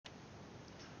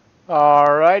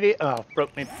Alrighty. Oh,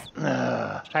 broke me.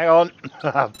 Hang on.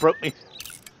 Broke me.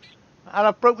 And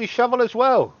I broke me shovel as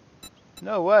well.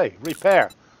 No way.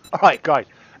 Repair. Alright, guys.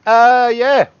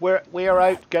 Yeah, we are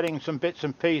out getting some bits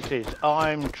and pieces.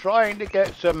 I'm trying to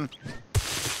get some.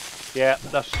 Yeah,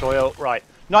 that's soil. Right.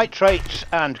 Nitrates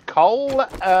and coal.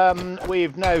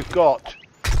 We've now got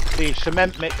the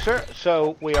cement mixer,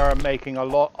 so we are making a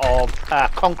lot of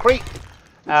concrete.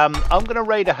 I'm going to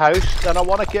raid a house, then I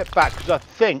want to get back because I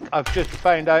think I've just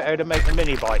found out how to make the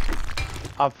mini bike.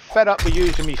 I'm fed up with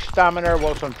using my stamina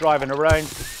whilst I'm driving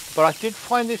around, but I did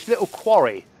find this little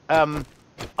quarry. I'm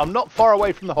not far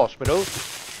away from the hospital,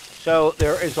 so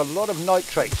there is a lot of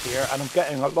nitrates here, and I'm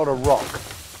getting a lot of rock.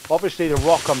 Obviously, the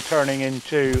rock I'm turning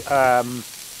into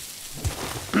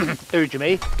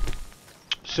ujimi,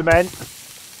 cement,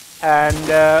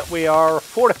 and we are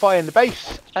fortifying the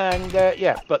base. And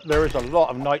yeah, but there is a lot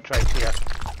of nitrates here.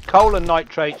 Coal and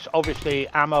nitrates, obviously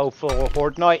ammo for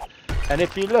Horde Night. And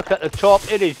if you look at the top,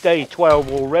 it is day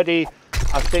 12 already.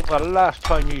 I think the last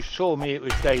time you saw me, it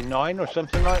was day 9 or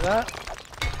something like that.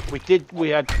 We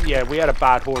had a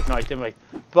bad Horde Night, didn't we?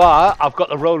 But I've got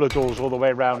the roller doors all the way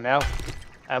around now,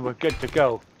 and we're good to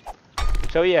go.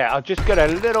 So yeah, I'll just get a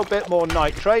little bit more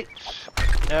nitrates.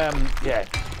 Yeah,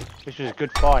 this is a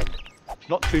good find. It's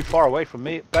not too far away from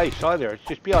me at base either. It's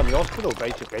just behind the hospital,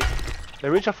 basically.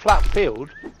 There is a flat field,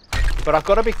 but I've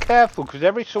got to be careful because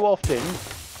every so often,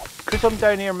 because I'm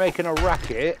down here making a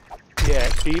racket, yeah,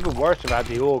 it's even worse if I had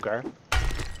the auger.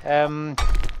 A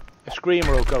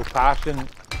screamer will go past and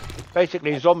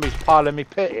basically zombies pile in my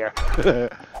pit here. And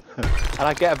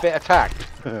I get a bit attacked.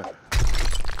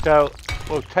 So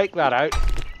we'll take that out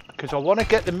because I want to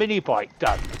get the mini bike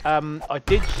done. I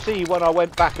did see when I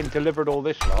went back and delivered all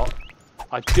this lot,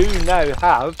 I do now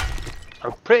have,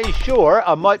 I'm pretty sure,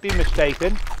 I might be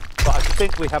mistaken, but I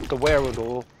think we have the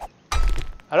wherewithal.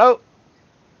 Hello?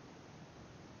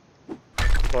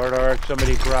 Or I heard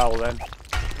somebody growl then.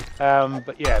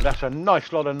 But yeah, that's a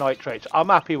nice lot of nitrates. I'm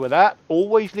happy with that.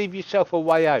 Always leave yourself a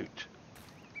way out.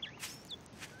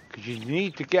 Because you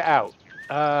need to get out.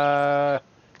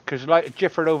 Because like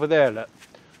Gifford over there, look.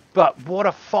 But what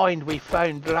a find we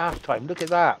found last time. Look at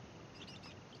that.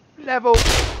 Level.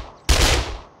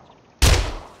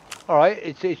 Alright,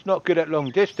 it's not good at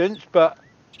long distance, but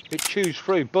it chews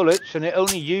through bullets and it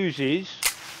only uses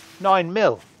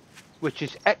 9mm, which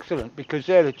is excellent because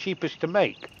they're the cheapest to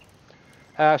make.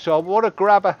 So I want to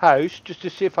grab a house just to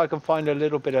see if I can find a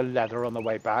little bit of leather on the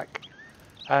way back.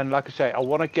 And like I say, I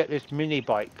want to get this mini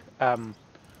bike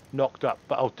knocked up,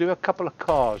 but I'll do a couple of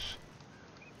cars.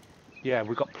 Yeah,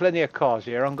 we've got plenty of cars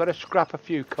here. I'm going to scrap a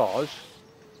few cars.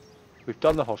 We've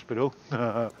done the hospital.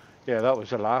 Yeah, that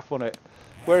was a laugh, wasn't it?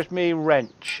 Where's me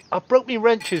wrench? I broke me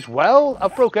wrench as well. I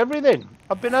broke everything.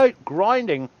 I've been out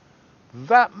grinding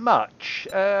that much.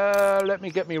 Let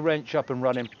me get me wrench up and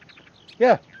running.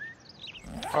 Yeah,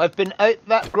 I've been out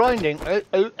that grinding. I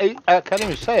can't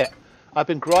even say it. I've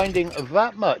been grinding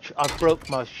that much. I broke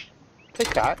my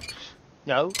pickaxe.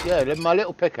 No, yeah, my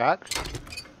little pickaxe.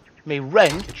 Me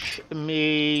wrench.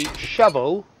 Me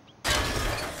shovel.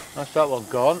 That's that one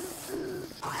gone.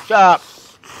 Shut up.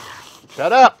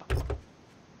 Shut up.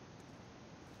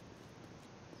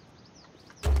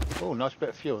 Oh, nice bit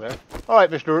of fuel there.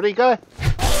 Alright, Mr. Ruddy guy.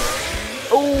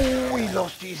 Oh, he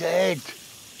lost his head.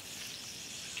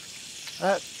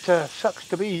 That sucks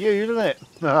to be you, doesn't it?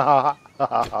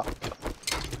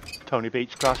 Tony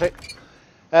Beats classic.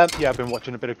 Yeah, I've been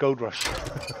watching a bit of Gold Rush.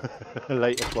 The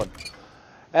latest one.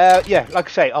 Yeah, like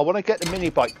I say, I want to get the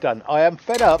mini bike done. I am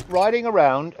fed up riding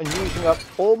around and using up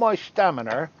all my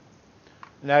stamina.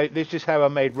 Now, this is how I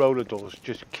made roller doors.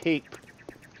 Just keep...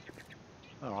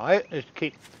 Alright, just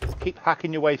keep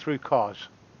hacking your way through cars.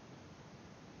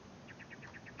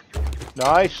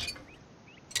 Nice.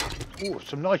 Oh,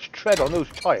 some nice tread on those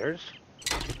tyres.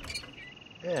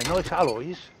 Yeah, nice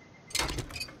alloys.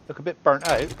 Look a bit burnt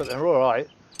out, but they're alright.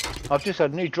 I've just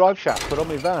had a new drive shaft put on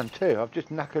my van too. I've just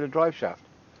knackered a drive shaft.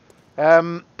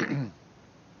 Oh,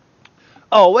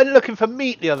 I went looking for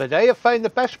meat the other day. I found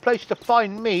the best place to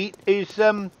find meat is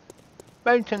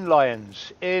mountain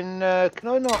lions in... can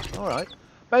I not? Alright.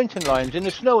 Mountain lions in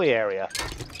the snowy area.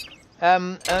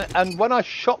 And when I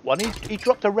shot one, he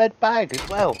dropped a red bag as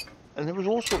well. And there was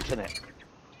all sorts in it.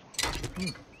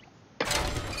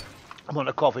 I'm on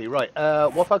a coffee. Right,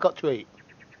 what have I got to eat?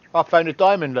 I found a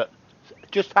diamond, look.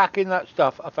 Just hacking that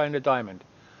stuff, I found a diamond.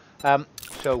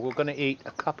 So we're going to eat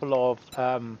a couple of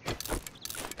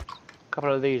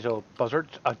these old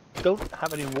buzzards. I don't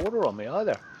have any water on me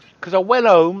either. Because I went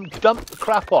home, dumped the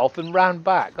crap off and ran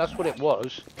back. That's what it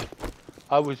was.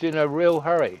 I was in a real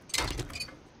hurry.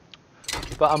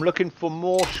 But I'm looking for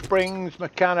more springs,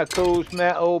 mechanicals,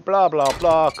 metal, blah blah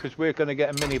blah, because we're going to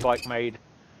get a mini bike made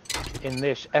in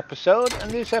this episode,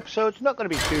 and this episode's not going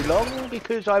to be too long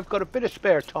because I've got a bit of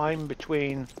spare time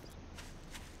between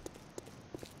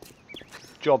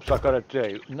jobs I've got to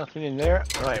do. Nothing in there.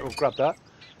 Right, we'll grab that.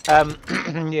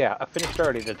 Yeah, I finished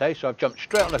early today, so I've jumped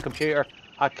straight on the computer.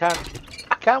 I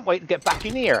can't wait to get back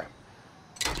in here.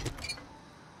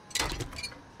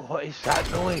 What is that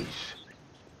noise?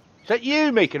 Is that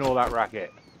you making all that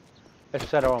racket? Let's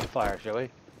set her on fire, shall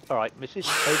we? Alright, Mrs.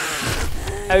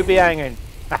 Oh, be hanging.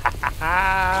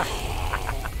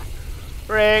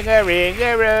 Ring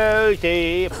a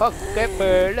rosy, pocket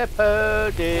full of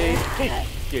posy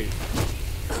tissue.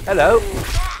 Hello.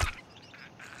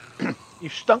 You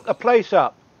stunk the place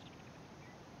up.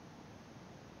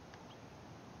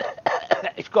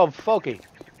 It's gone foggy.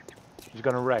 It's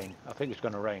going to rain. I think it's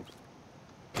going to rain.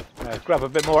 Grab a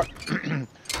bit more.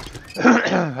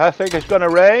 I think it's going to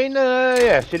rain.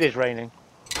 Yes, it is raining.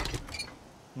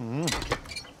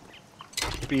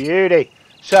 Beauty.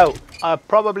 So, I've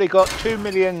probably got 2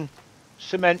 million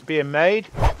cement being made.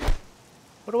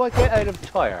 What do I get out of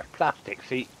tyre? Plastic.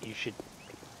 See, you should...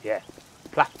 Yeah,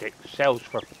 plastic sells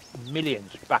for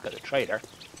millions back at the trader.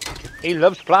 He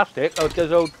loves plastic. Oh,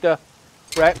 does old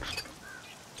Rex.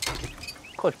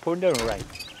 Of course, pouring down the rain.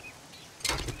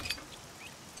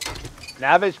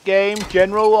 Navezgane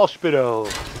General Hospital.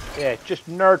 Yeah, just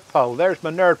nerd pole. There's my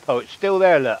nerd pole. It's still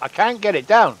there, look. I can't get it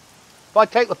down. If I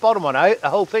take the bottom one out, the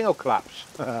whole thing will collapse.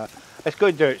 Let's go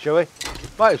and do it, shall we?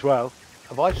 Might as well.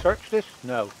 Have I searched this?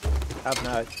 No. Have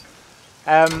not.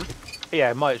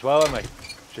 Yeah, might as well, haven't we?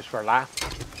 Just for a laugh.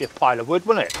 Be a pile of wood,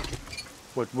 wouldn't it?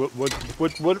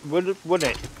 Wouldn't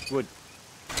it? Wood.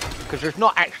 Because there's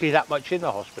not actually that much in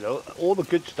the hospital. All the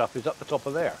good stuff is up the top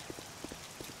of there.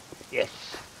 Yes.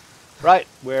 Right,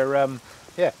 we're,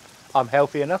 yeah, I'm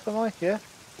healthy enough, am I? Yeah.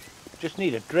 Just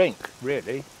need a drink,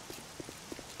 really.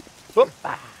 Whoop.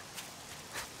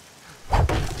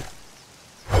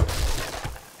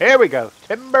 Here we go.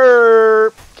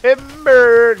 Timber!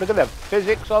 Timber! Look at the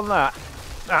physics on that.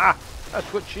 Ah,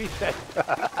 that's what she said.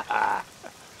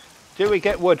 Do we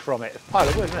get wood from it? It's a pile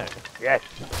of wood, isn't it? Yes.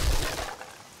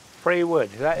 Free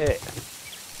wood, is that it?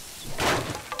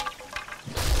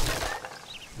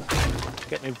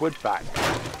 Get me wood back.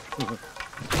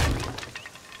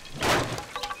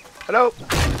 Hello.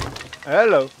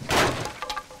 Hello.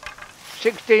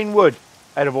 16 wood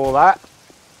out of all that.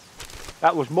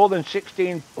 That was more than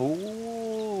 16. Ooh,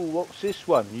 what's this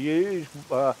one? Use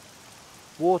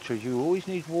water. You always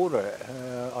need water.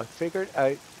 I figured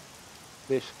out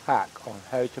this hack on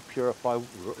how to purify.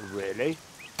 Really?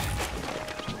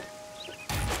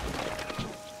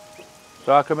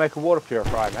 So I can make a water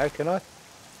purifier now, can I?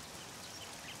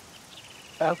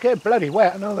 I'm getting bloody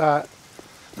wet, I know that.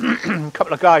 A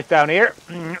couple of guys down here.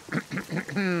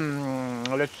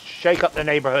 Let's shake up the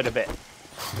neighbourhood a bit.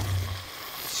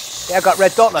 Yeah, I got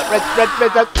red dot, look.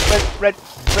 Red.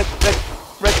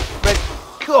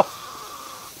 Cool.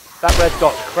 That red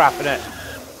dot's crap, isn't it?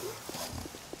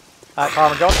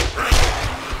 Parmesan.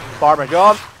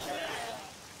 Parmesan.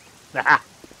 Nah.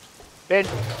 Bin.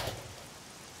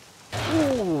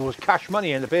 Ooh, there's cash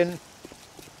money in the bin.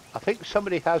 I think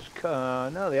somebody has...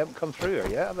 no, they haven't come through here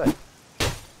yet, have they?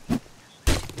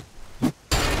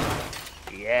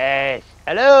 Yes.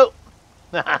 Hello.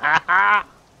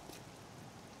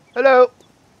 Hello.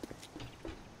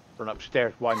 Run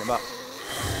upstairs, wind them up.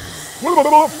 Wind them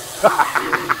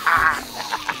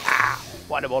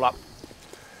all up.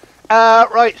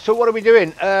 Right, so what are we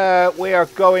doing? We are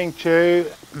going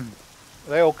to... Are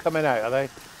they all coming out, are they?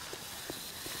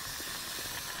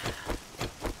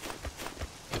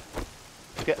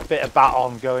 Get a bit of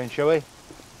baton going, shall we?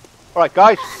 Alright,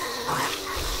 guys.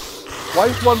 Why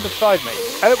is one beside me?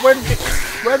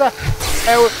 Where the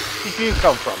hell did you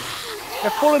come from?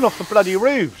 They're falling off the bloody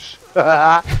roofs.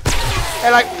 They're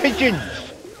like pigeons.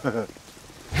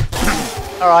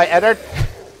 Alright, Eddard.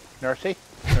 Nursey.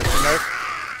 Nurse.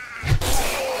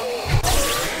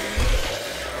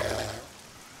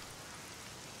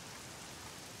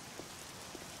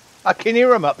 I can hear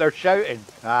them up there shouting.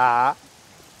 Ah.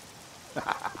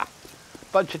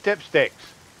 Bunch of dipsticks.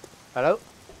 Hello?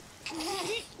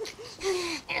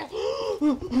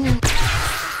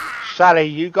 Sally,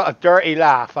 you got a dirty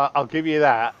laugh. I'll give you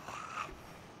that.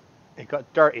 You got a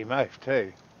dirty mouth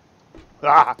too.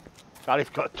 Ah, Sally's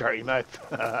got a dirty mouth.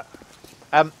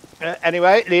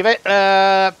 Anyway, leave it.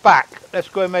 Back. Let's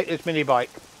go and make this mini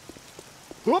bike.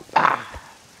 Whoop.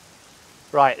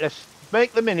 Right, let's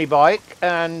make the mini bike.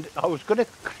 And I was going to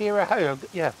clear a house.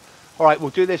 Yeah. All right, we'll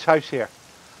do this house here.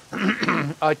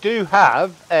 I do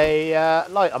have a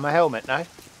light on my helmet now.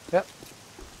 Yep.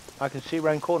 I can see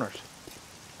round corners.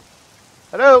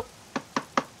 Hello?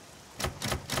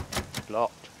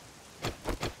 Locked.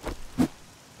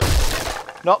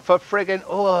 Not for friggin'...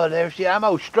 Oh, there's the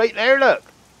ammo. Straight there, look.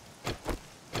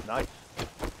 Nice.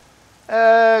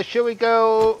 Shall we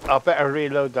go... I better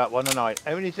reload that one tonight.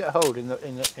 How many does it hold in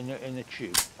the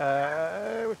tube?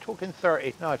 We're talking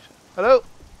 30. Nice. Hello?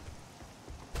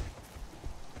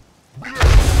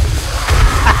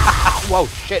 Whoa,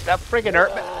 shit, that friggin'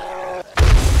 hurt me.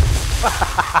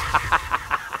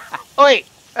 Oi!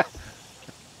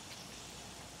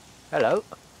 Hello?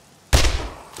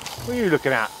 What are you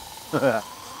looking at?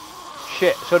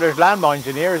 Shit, so there's landmines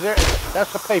in here, is there?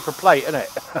 That's a paper plate, isn't it?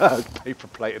 Paper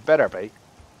plate, it better be.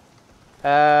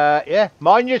 Yeah,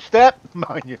 mind your step.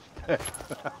 Mind your step.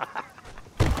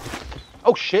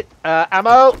 Oh shit,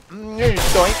 ammo.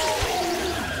 Joint.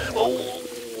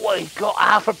 Oh, I got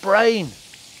half a brain.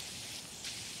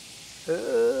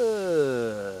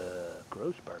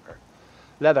 Gross burger.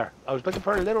 Leather. I was looking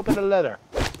for a little bit of leather.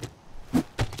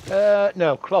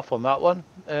 No, cloth on that one.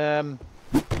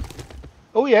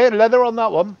 Oh yeah, leather on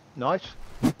that one. Nice.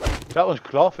 That one's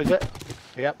cloth, is it?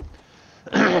 Yep.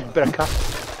 Bit of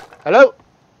cuff. Hello?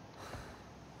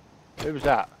 Who was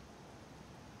that?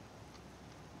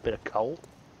 Bit of coal.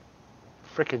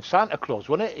 Frickin' Santa Claus,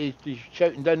 wasn't it? He's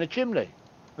shouting down the chimney.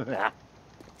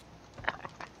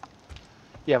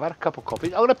 Yeah, I've had a couple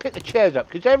copies. I'm going to pick the chairs up,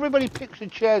 because everybody picks the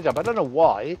chairs up. I don't know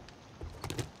why.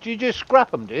 Do you just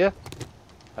scrap them, do you?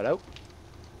 Hello?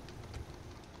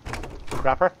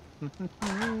 Scrapper?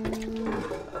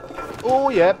 Oh,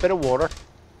 yeah, bit of water.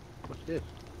 What's this?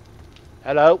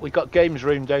 Hello, we got games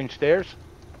room downstairs.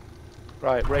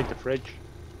 Right, raid the fridge.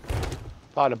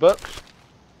 Pile of books.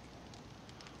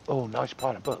 Oh, nice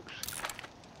pile of books.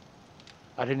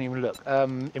 I didn't even look.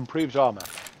 Improves armor.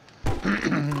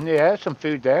 Yeah, some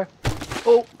food there.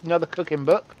 Oh, another cooking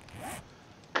book.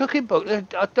 Cooking book. I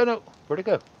don't know. Where'd it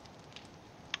go?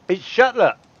 It's shut,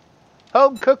 look.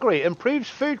 Home cookery. Improves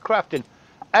food crafting.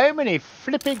 How many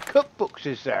flipping cookbooks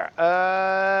is there?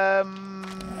 How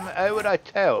would I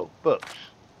tell? Books.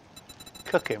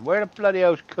 Cooking. Where the bloody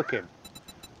hell's cooking?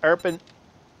 Urban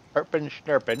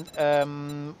Snurpin.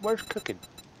 Where's cooking?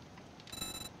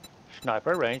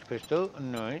 Sniper, range, pistol,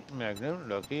 annoying, magnum,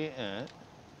 lucky,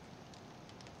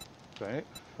 right,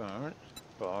 farms,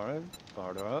 foreign,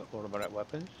 border, automatic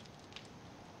weapons,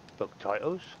 book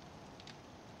titles.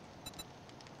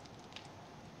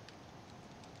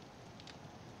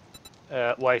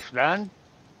 Wasteland,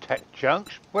 tech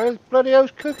chunks. Where's bloody hell's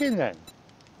cooking then?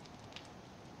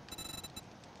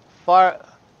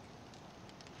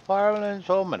 Fireland's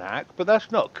Almanac, but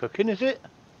that's not cooking, is it?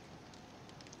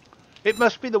 It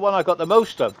must be the one I got the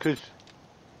most of, because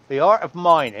the art of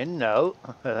mining, no,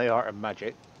 the art of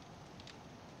magic.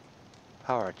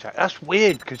 Power attack. That's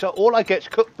weird, because all I get is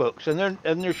cookbooks, and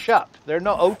they're shut. They're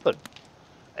not open.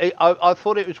 I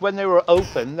thought it was when they were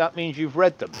open. That means you've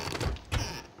read them.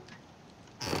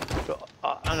 So,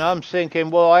 and I'm thinking,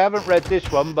 well, I haven't read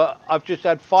this one, but I've just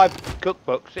had 5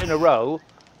 cookbooks in a row,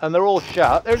 and they're all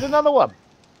shut. There's another one.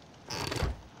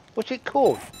 What's it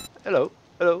called? Hello,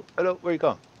 hello, hello. Where you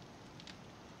gone?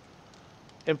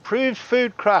 Improves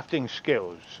food crafting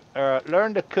skills.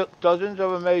 Learn to cook dozens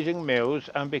of amazing meals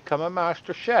and become a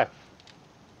master chef.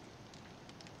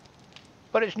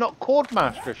 But it's not called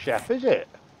master chef, is it?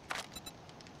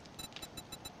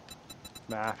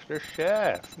 Master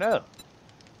chef, no.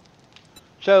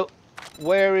 So,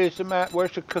 where is the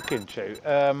where's the cooking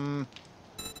to?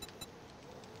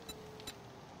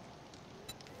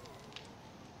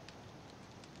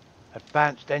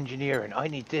 Advanced engineering. I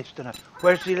need this, don't I?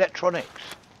 Where's the electronics?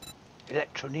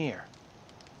 Electroneer.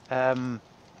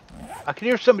 I can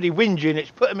hear somebody whinging.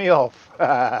 It's putting me off.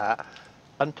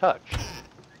 Untouched.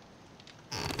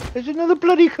 There's another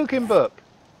bloody cooking book.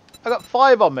 I got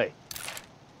 5 on me.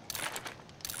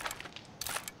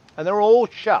 And they're all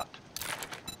shut.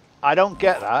 I don't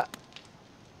get that.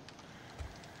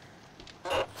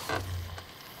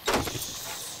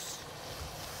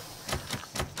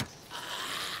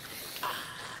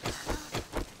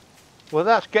 Well,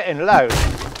 that's getting loud.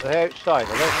 They're outside,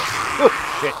 are they?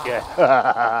 Oh, shit,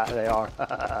 yeah. They are.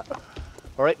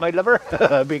 All right, my lover.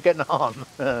 Be getting on.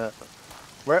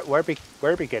 Where be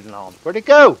getting on? Where'd it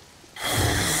go?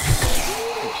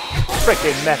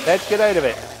 Frickin' meth head, get out of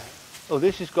it. Oh,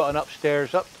 this has got an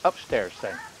upstairs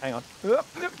thing. Hang on. Yep.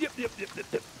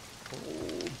 Oh,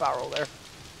 barrel there.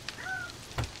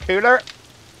 Cooler.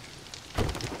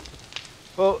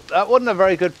 Well, that wasn't a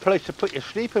very good place to put your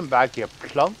sleeping bag, you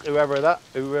plunk, whoever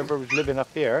was living up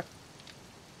here.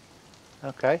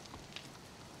 Okay.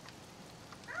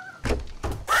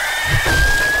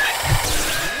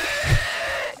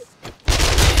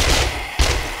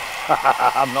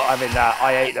 I'm not having that.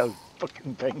 I hate those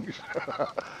fucking things.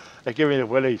 They give me the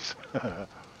willies.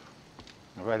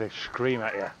 Where they scream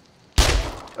at you.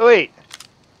 Wait!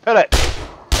 Pellet!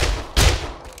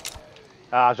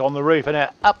 Ah, it's on the roof,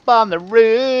 innit? Up on the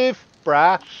roof!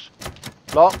 Brass.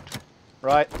 Locked.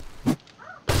 Right.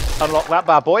 Unlock that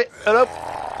bad boy. Hello.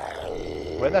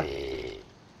 Where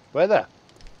the?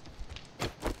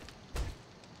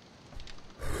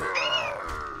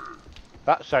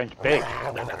 That sounds big.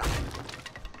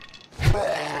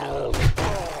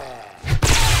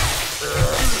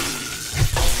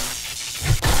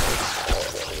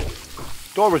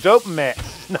 Door was open, mate.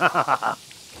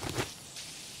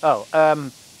 Oh,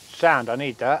 sand. I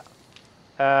need that.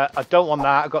 I don't want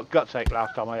that. I got gutsache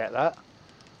last time I ate that.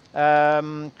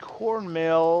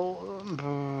 Cornmeal.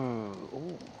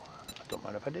 Ooh, I don't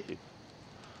mind if I do.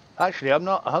 Actually, I'm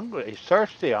not hungry. It's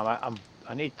thirsty. I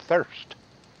need thirst.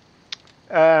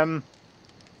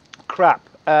 Crap.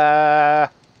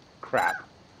 Crap.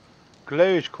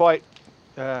 Glue's quite.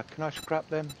 Can I scrap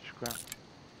them? Scrap.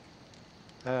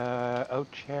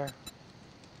 Oat chair.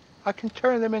 I can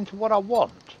turn them into what I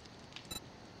want.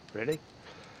 Really?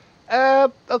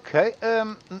 Okay.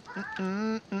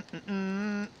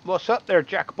 What's up there,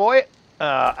 Jack boy?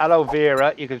 Aloe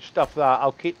vera. You can stuff that.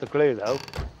 I'll keep the glue though.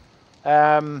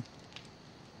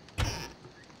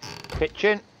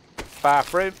 Kitchen.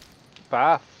 Bathroom.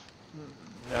 Bath.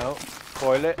 No.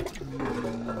 Toilet.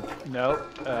 No.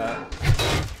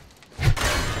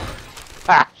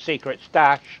 Secret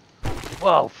stash.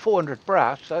 Whoa, 400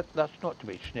 brass. That's not to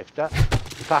be sniffed at.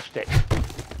 Plastic.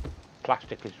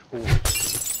 Plastic is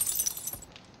always.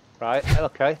 Right,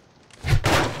 okay.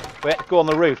 We had to go on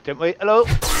the roof, didn't we? Hello?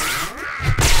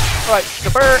 Right,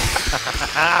 skipper.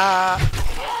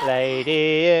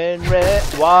 Lady in red,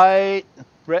 white.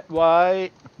 Red,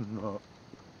 white.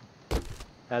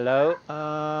 Hello?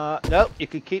 No, you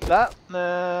can keep that.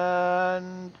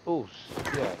 And, oh,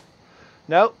 yeah.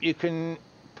 No, you can,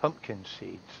 pumpkin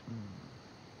seeds.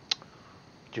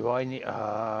 Do I need,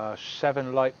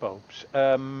 7 light bulbs.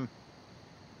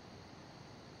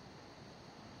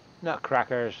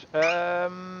 Nutcrackers.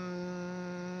 7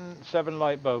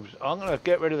 light bulbs. I'm going to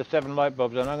get rid of the 7 light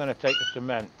bulbs and I'm going to take the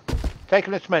cement.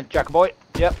 Taking the cement, Jack boy.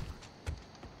 Yep.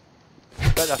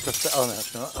 Bet that's the, oh no,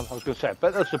 it's not. I was going to say,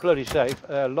 bet that's the bloody safe.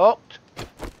 Locked.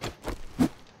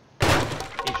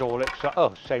 He's all excited.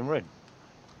 Oh, same room.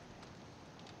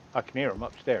 I can hear him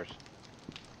upstairs.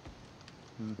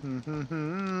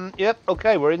 Yep,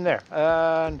 okay, we're in there.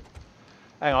 And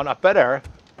hang on, I better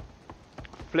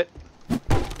flip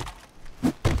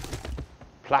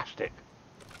plastic.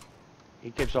 He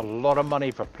gives a lot of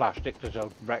money for plastic, there's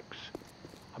old Rex.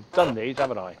 I've done these,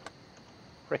 haven't I?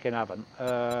 Frickin' haven't.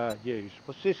 Use.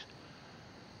 What's this?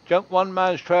 Junk one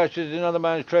man's treasure is another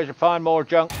man's treasure. Find more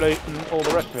junk, loot, and all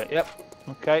the rest of it. Yep.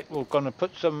 Okay, we're going to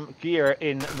put some gear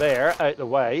in there, out the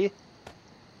way.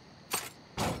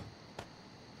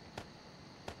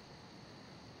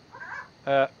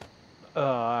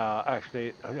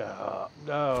 Actually,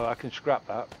 no, I can scrap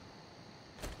that.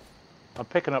 I'm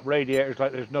picking up radiators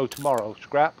like there's no tomorrow.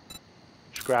 Scrap,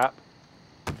 scrap,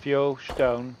 fuel,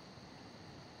 stone,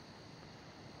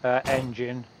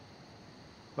 engine.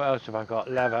 What else have I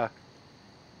got? Leather.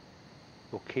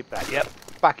 We'll keep that. Yep,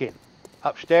 back in.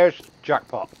 Upstairs,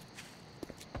 jackpot.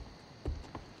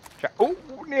 Oh,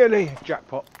 nearly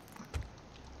jackpot.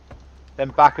 Then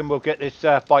back and we'll get this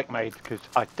bike made because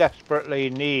I desperately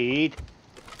need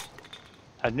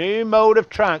a new mode of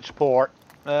transport.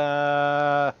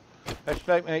 Let's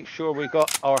make sure we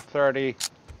got our 30.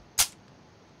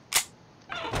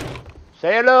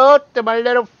 Say hello to my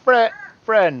little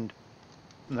friend.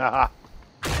 Nah.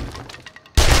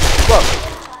 Whoa.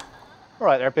 All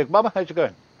right there, Big Mama. How's it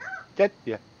going? Dead?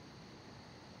 Yeah.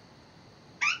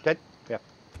 Dead? Yeah.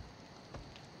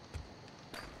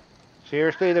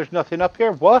 Seriously, there's nothing up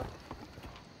here? What?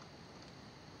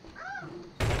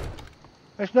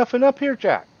 There's nothing up here,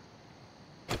 Jack.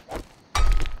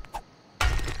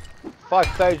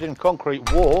 5,000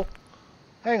 concrete wall.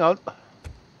 Hang on.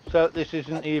 So this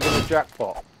isn't even a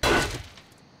jackpot.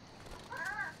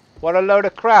 What a load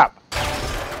of crap.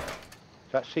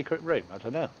 Is that secret room? I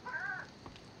don't know.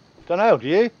 Don't know, do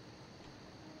you?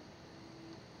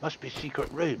 Must be a secret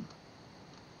room.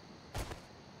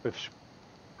 With...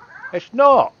 It's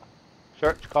not.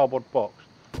 Search cardboard box.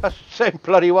 That's the same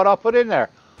bloody one I put in there.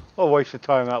 What a waste of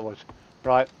time that was.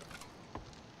 Right.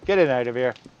 Get in out of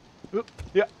here. Oop,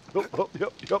 yep, up, up,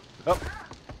 yep, yep, up.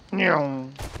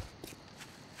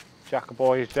 Jack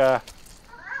boy's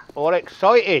All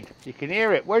excited. You can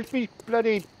hear it. Where's me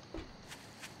bloody...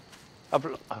 Oh,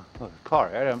 the car.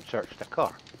 I haven't searched the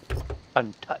car.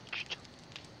 Untouched.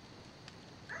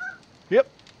 Yep.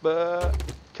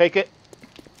 Take it.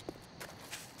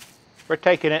 We're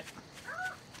taking it.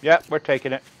 Yep, we're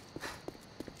taking it.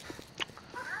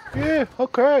 Yeah,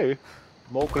 okay.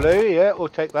 More glue, yeah, we'll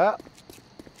take that.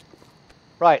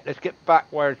 Right, let's get back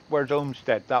where's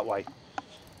Homestead, that way.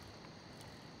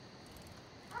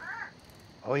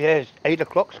 Oh yeah, it's 8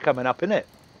 o'clock's coming up, isn't it?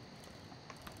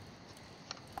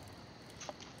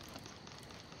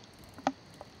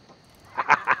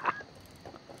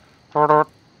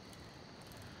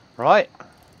 Right,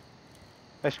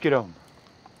 let's get home.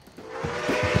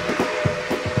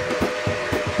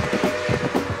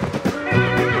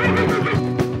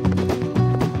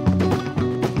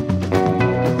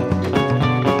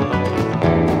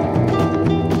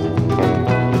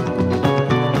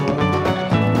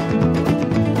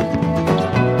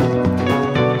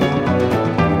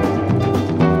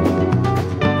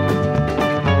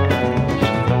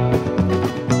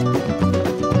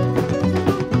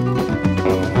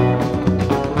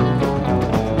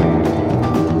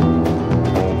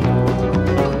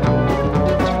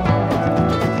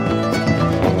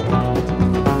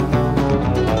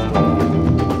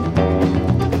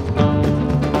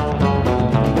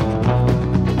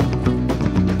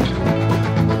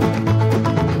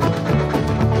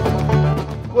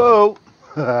 Whoa!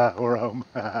 We're home.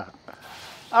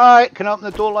 Alright, can I open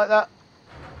the door like that?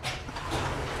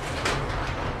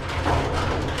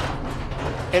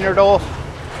 Inner door.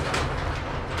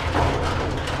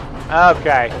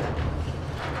 Okay.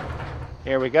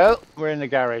 Here we go. We're in the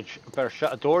garage. Better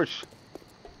shut the doors.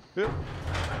 Yep.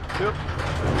 Yep.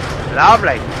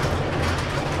 Lovely.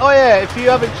 Oh yeah, if you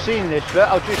haven't seen this bit,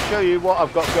 I'll just show you what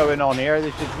I've got going on here.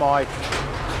 This is my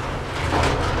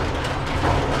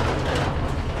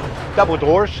double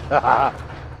doors.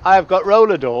 I've got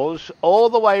roller doors all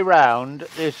the way round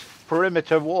this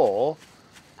perimeter wall,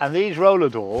 and these roller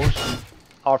doors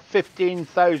are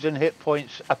 15,000 hit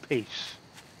points a piece.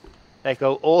 They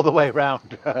go all the way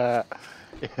round. Yeah.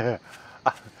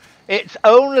 It's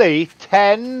only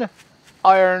 10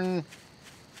 iron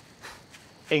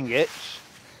ingots,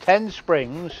 10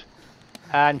 springs,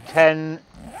 and 10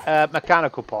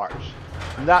 mechanical parts.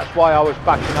 And that's why I was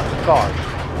backing up the cars.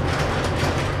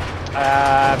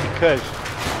 Because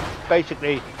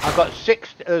basically I've got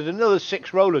 6, there's another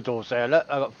 6 roller doors there. Look,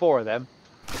 I've got 4 of them.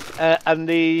 And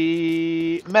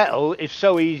the metal is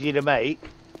so easy to make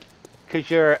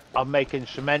because I'm making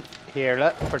cement here,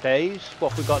 look, for days.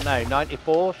 What we got now?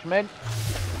 94 cement.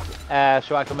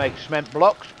 So I can make cement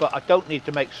blocks, but I don't need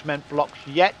to make cement blocks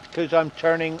yet because I'm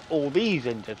turning all these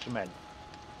into cement.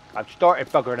 I've started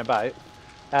buggering about.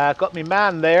 Got me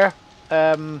man there.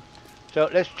 So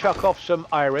let's chuck off some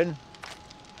iron.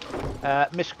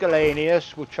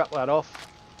 Miscellaneous, we'll chuck that off.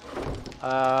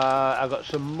 I've got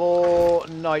some more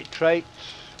nitrates.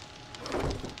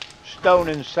 Stone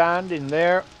and sand in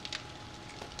there.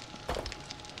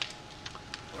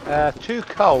 2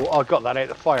 coal. Oh, I got that out of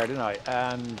the fire, didn't I?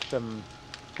 And some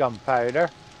gunpowder.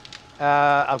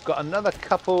 I've got another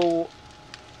couple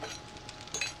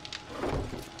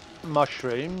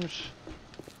mushrooms.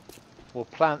 We'll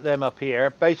plant them up here.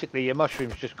 Basically, your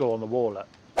mushrooms just go on the wall up.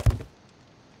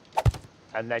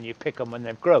 And then you pick them when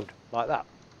they've grown, like that.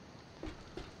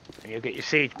 And you'll get your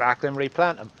seeds back, then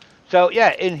replant them. So,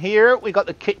 yeah, in here, we got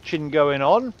the kitchen going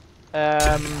on.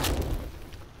 I've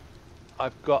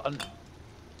got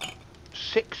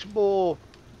 6 more.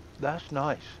 That's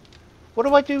nice. What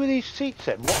do I do with these seats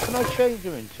then? What can I change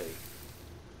them into?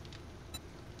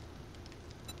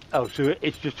 Oh, so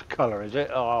it's just a colour, is it?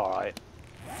 Oh, alright.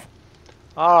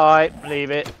 Alright,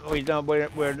 leave it. We're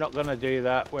not going to do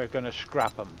that. We're going to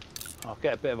scrap them. I'll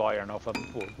get a bit of iron off them.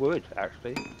 Or wood,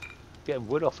 actually. Getting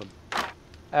wood off them.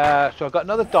 So I've got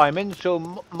another diamond.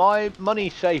 So my money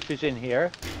safe is in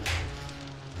here.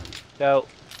 So,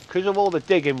 because of all the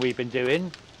digging we've been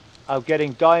doing, I'm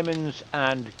getting diamonds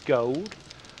and gold.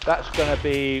 That's going to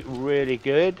be really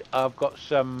good. I've got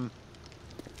some...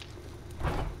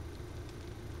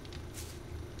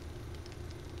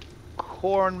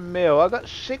 cornmeal. I got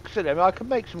 6 of them. I could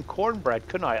make some cornbread,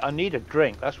 couldn't I? I need a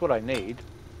drink. That's what I need.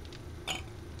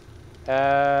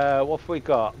 What have we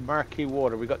got? Murky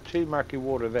water. We got 2 murky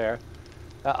water there.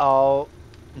 No,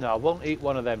 I won't eat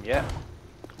one of them yet.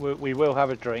 We will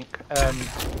have a drink.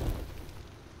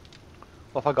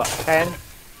 What have I got? 10.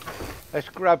 Let's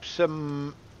grab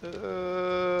some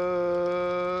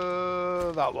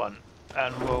that one,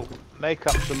 and we'll make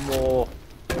up some more.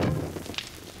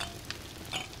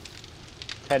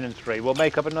 10 and 3. We'll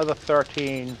make up another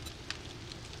 13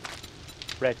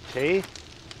 Red tea.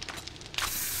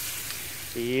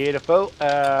 Beautiful.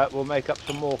 We'll make up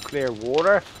some more clear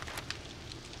water.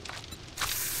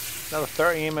 Another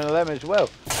 30 of them as well.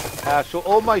 So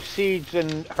all my seeds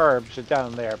and herbs are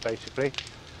down there basically.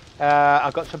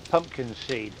 I've got some pumpkin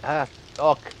seed. Oh,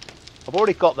 I've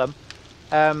already got them.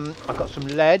 I've got some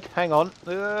lead. Hang on.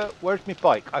 Where's my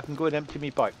bike? I can go and empty my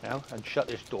bike now and shut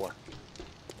this door.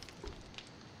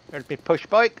 There's my push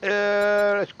bike.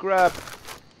 Let's grab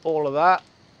all of that.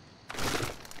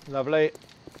 Lovely.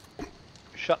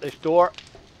 Shut this door.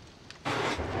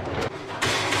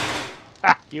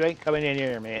 Ah, you ain't coming in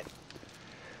here, mate.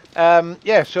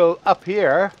 Yeah, so up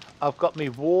here I've got my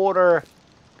water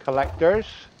collectors,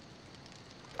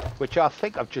 which I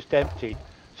think I've just emptied.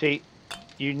 See,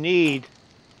 you need...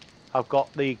 I've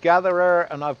got the gatherer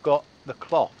and I've got the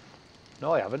cloth.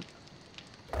 No, I haven't.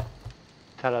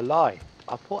 Tell a lie.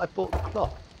 I thought I bought the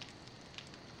cloth.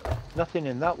 Nothing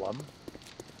in that one.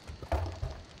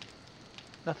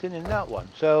 Nothing in that one.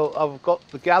 So I've got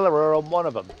the gatherer on one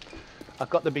of them. I've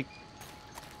got the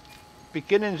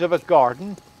beginnings of a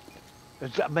garden.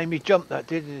 That made me jump. That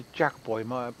did the jack boy,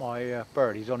 my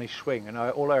bird. He's on his swing, and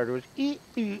all I heard was eat,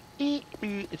 eat, eat,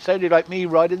 eat. It sounded like me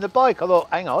riding the bike. I thought,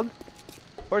 hang on,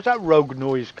 where's that rogue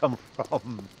noise come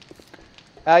from?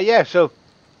 Yeah, so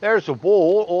there's a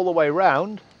wall all the way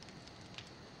round.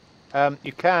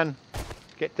 You can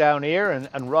get down here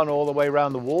and run all the way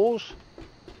around the walls.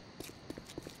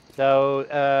 So,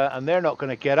 and they're not going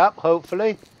to get up,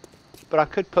 hopefully. But I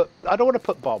could put, I don't want to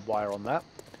put barbed wire on that.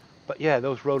 But yeah,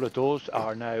 those roller doors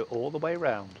are now all the way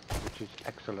round, which is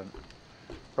excellent.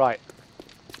 Right,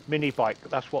 mini bike,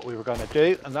 that's what we were going to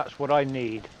do, and that's what I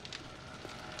need.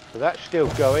 So that's still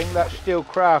going, that's still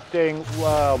crafting,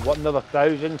 what, another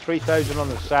 1,000, 3,000 on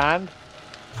the sand.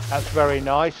 That's very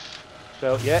nice.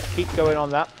 So yeah, keep going on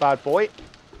that bad boy.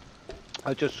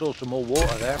 I just saw some more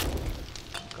water there.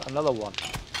 Got another one.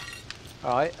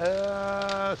 Alright,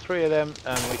 3 of them,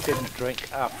 and we didn't drink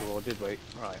after all, did we?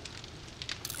 Right.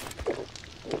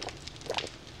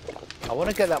 I want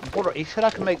to get that water. He said I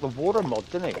can make the water mod,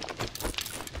 didn't he?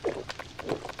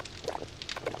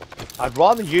 I'd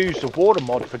rather use the water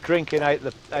mod for drinking out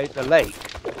the lake.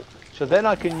 So then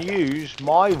I can use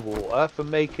my water for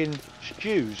making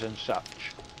stews and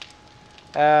such.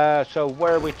 So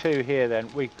where are we to here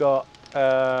then? We've got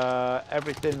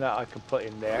everything that I can put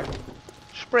in there.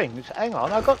 Springs, hang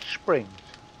on, I got springs.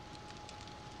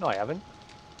 No, I haven't.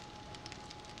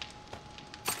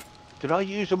 Did I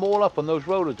use them all up on those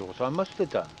roller doors? I must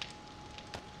have done.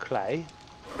 Clay.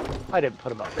 I didn't put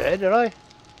them up there, did I?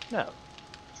 No.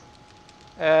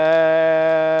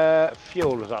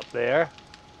 Fuel was up there.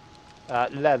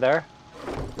 Leather.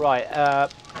 Right,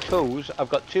 tools. I've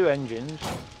got 2 engines.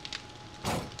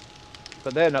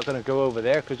 But they're not going to go over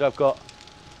there because I've got...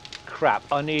 Crap,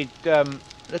 I need... look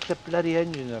at the bloody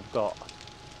engine I've got.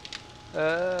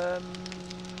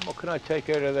 What can I take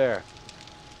out of there?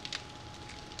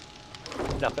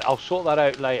 Nothing. I'll sort that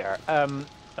out later.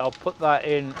 I'll put that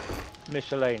in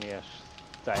miscellaneous,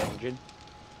 that engine.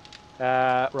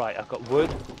 Right, I've got wood.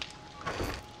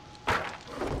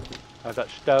 I've got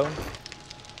stone.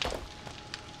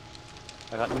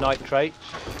 I've got nitrates.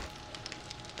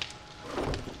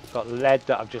 I've got lead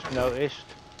that I've just noticed.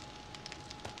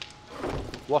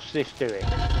 What's this doing?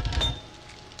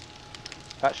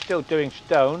 That's still doing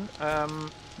stone.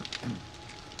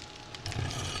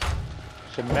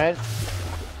 Cement.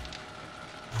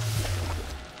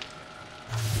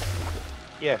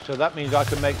 Yeah, so that means I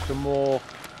can make some more.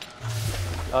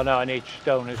 Oh no, I need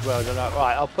stone as well, don't I?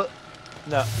 Right, I'll put...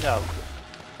 No.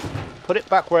 Put it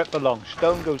back where it belongs.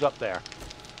 Stone goes up there.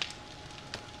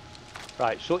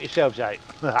 Right, sort yourselves out.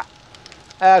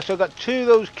 So I've got 2 of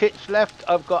those kits left.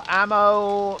 I've got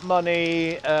ammo,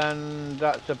 money, and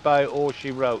that's about all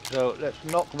she wrote. So let's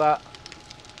knock that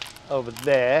over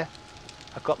there.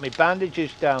 I've got my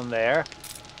bandages down there.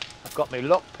 I've got my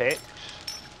lockpicks.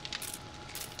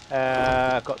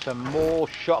 I've got some more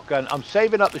shotgun. I'm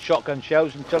saving up the shotgun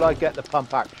shells until I get the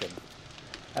pump action.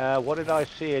 What did I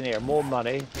see in here? More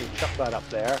money. We'll chuck that up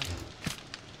there.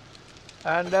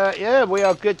 And yeah, we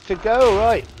are good to go.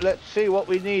 Right, let's see what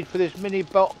we need for this mini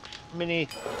box.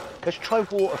 Let's try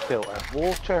water filter.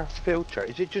 Water filter.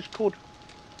 Is it just called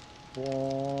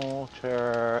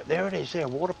water? There it is there.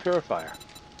 Water purifier.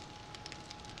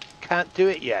 Can't do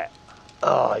it yet.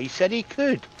 Oh, he said he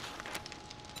could.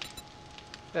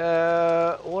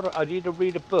 I need to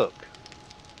read a book.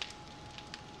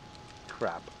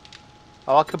 Crap.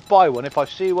 Oh, I could buy one. If I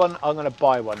see one, I'm going to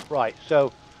buy one. Right,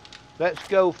 so let's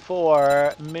go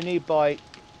for mini bike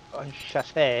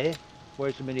chassis.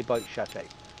 Where's the mini bike chassis?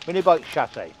 Mini bike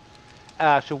chassis.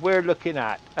 So we're looking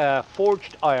at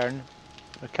forged iron,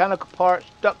 mechanical parts,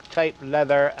 duct tape,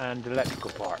 leather, and electrical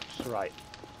parts. Right.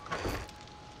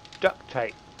 Duct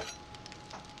tape,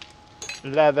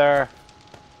 leather,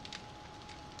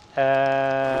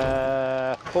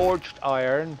 forged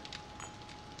iron.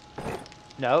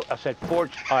 No, I said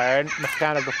forged iron,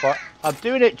 mechanical part. I'm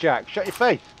doing it, Jack. Shut your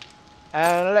face.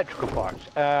 And electrical parts.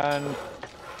 And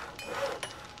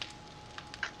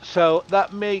so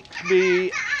that makes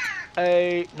me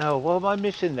a... No, what am I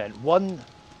missing then?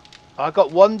 I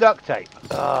got one duct tape.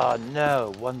 Oh,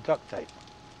 no. One duct tape.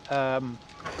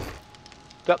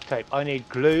 Duct tape. I need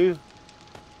glue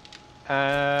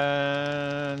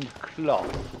and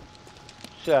cloth.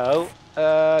 So,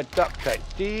 duct tape.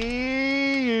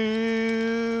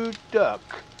 Duck.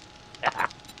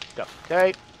 Duct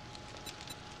tape.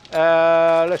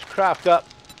 Let's craft up.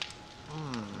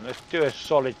 Let's do a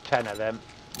solid 10 of them.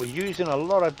 We're using a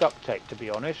lot of duct tape, to be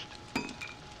honest.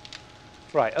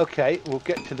 Right, okay, we'll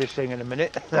get to this thing in a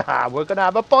minute. We're going to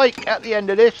have a bike at the end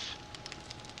of this.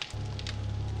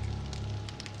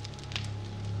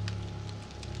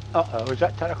 Uh-oh, is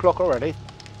that 10 o'clock already?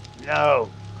 No.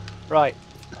 Right,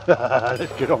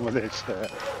 let's get on with this.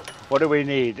 What do we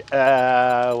need?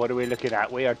 What are we looking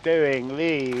at? We are doing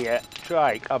the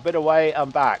trike. I've been away, I'm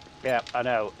back. Yeah, I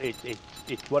know.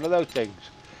 It's one of those things.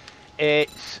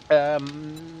 It's I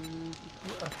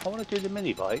want to do the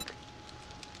mini bike.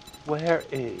 Where's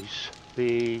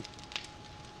the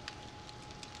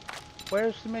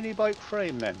mini bike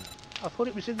frame then? I thought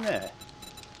it was in there.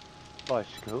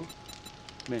 Bicycle,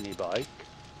 mini bike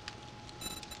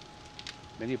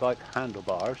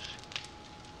handlebars.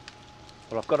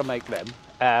 Well, I've got to make them.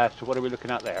 So what are we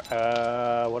looking at there?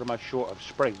 What am I short of?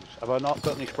 Springs. Have I not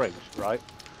got any springs? Right.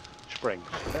 Springs.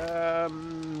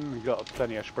 We've got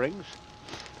plenty of springs.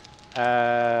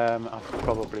 That's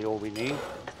probably all we need.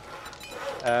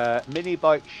 Mini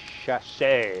bike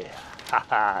chassis.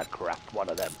 Haha, craft one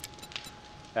of them.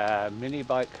 Mini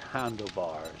bike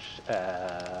handlebars.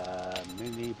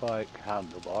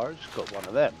 Got one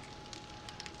of them.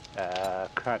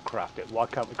 Can't craft it. Why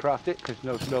can't we craft it? Because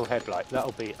there's no headlight.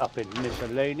 That'll be up in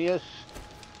miscellaneous.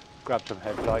 Grab some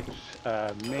headlights.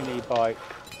 Mini bike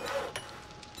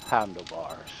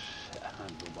handlebars.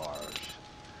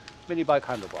 Mini bike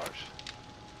handlebars.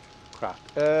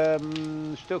 Craft.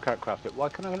 Still can't craft it. Why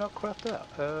can I not craft that?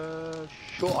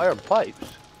 Short iron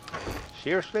pipes.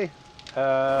 Seriously?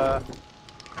 Iron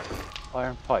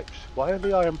pipes. Why are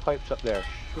the iron pipes up there?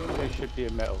 Surely they should be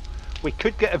in metal. We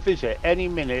could get a visit any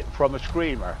minute from a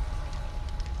screamer.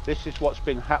 This is what's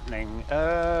been happening.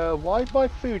 Why's my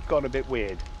food gone a bit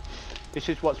weird? This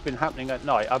is what's been happening at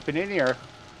night. I've been in here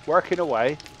working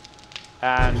away,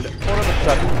 and all of a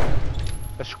sudden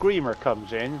a screamer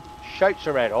comes in, shouts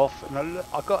her head off, and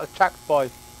I got attacked by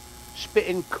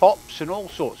spitting cops and all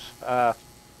sorts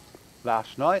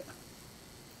last night.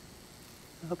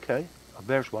 Okay, oh,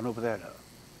 there's one over there now.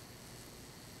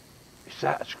 Is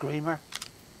that a screamer?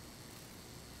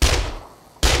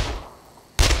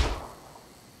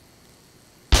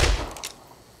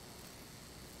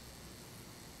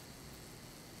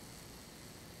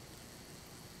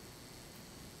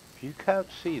 If you can't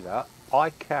see that, I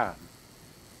can.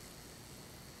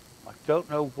 I don't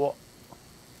know what...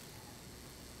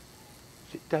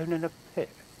 Is it down in a pit?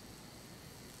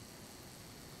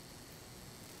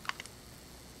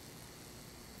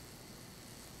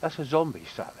 That's a zombie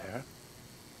sat there.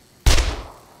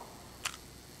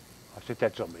 That's a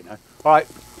dead zombie now. Alright.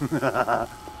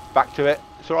 Back to it.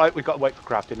 It's alright, we've got to wait for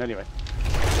crafting anyway.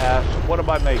 So what am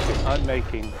I making? I'm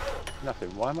making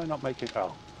nothing. Why am I not making...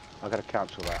 Oh, I've got to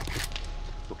cancel that.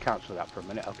 We'll cancel that for a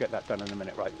minute. I'll get that done in a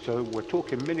minute. Right, so we're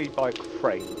talking mini bike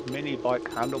frame. Mini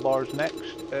bike handlebars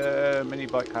next. Mini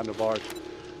bike handlebars.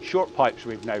 Short pipes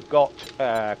we've now got.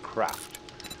 Craft.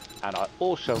 And I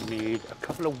also need a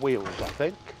couple of wheels, I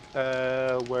think.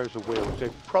 Where's the wheels?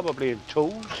 They're probably in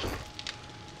tools.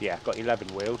 Yeah, got 11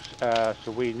 wheels.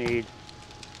 So we need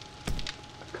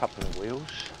a couple of wheels.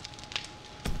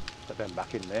 Put them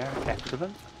back in there.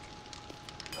 Excellent.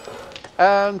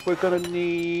 And we're going to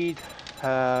need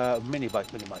mini bike.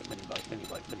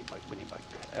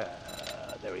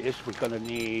 There it is. We're going to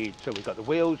need, so we've got the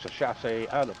wheels, the chassis,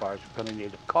 handlebars. We're going to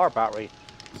need a car battery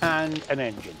and an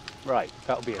engine. Right,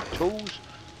 that'll be in tools.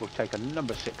 We'll take a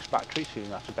number 6 battery, seeing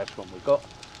that's the best one we've got.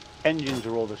 Engines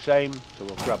are all the same, so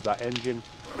we'll grab that engine.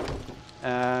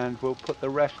 And we'll put the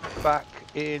rest back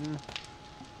in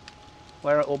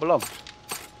where it all belongs.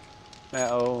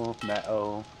 Metal,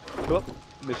 whoop,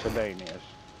 miscellaneous.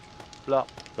 Blop,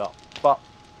 blop, bop.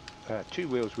 2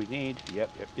 wheels we need.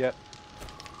 Yep.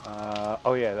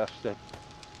 Oh yeah, that's the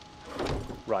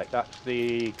Right, that's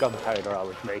the gunpowder I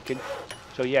was making.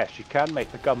 So yes, you can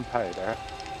make the gunpowder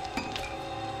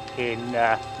in,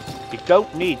 you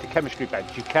don't need the chemistry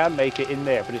bench. You can make it in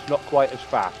there, but it's not quite as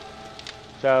fast.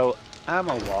 So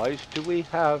ammo wise, do we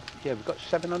have, yeah, we've got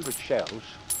 700 shells,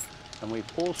 and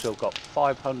we've also got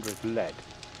 500 lead.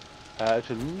 There's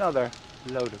another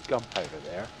load of gunpowder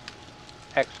there.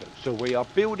 Excellent. So we are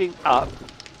building up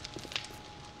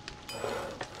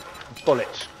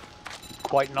bullets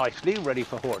quite nicely, ready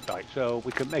for horde night. So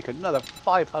we can make another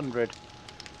 500.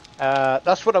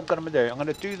 That's what I'm going to do. I'm going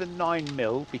to do the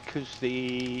 9mm because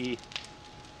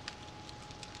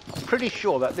I'm pretty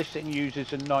sure that this thing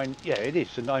uses a 9. Yeah, it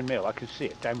is a 9mm. I can see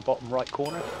it down bottom right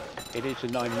corner. It is a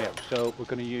 9mm. So we're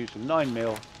going to use a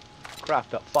 9mm.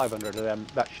 Craft up 500 of them.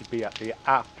 That should be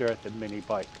after the mini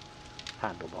bike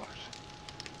handlebars,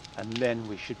 and then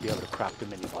we should be able to craft the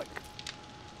mini bike.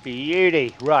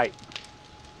 Beauty, right?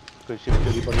 Because if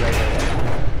there's anybody out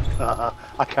there,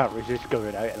 I can't resist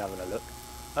going out and having a look.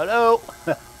 Hello.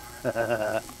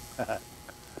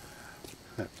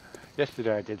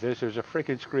 Yesterday I did this. There was a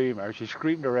freaking screamer. She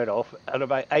screamed her head off, and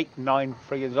about 8-9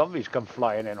 freaking zombies come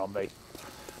flying in on me.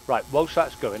 Right, whilst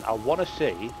that's going, I want to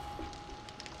see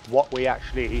what we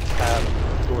actually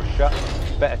door shut.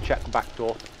 Better check the back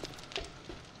door.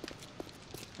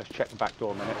 Let's check the back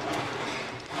door a minute.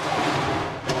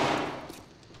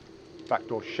 Back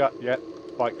door shut. Yep,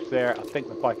 bike's there. I think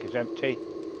the bike is empty.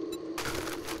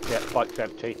 Yep, bike's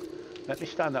empty. Let me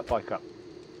stand that bike up.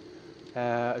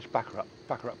 Let's back her up.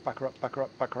 Back her up. Back her up. Back her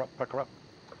up. Back her up. Back her up.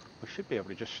 We should be able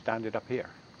to just stand it up here.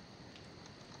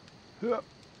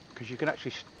 Because you can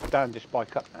actually stand this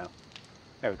bike up now.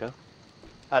 There we go.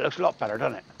 That looks a lot better,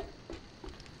 doesn't it?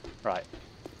 Right.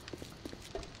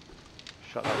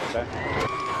 Shut that one down.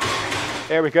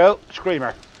 There we go.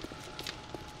 Screamer.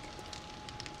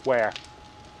 Where?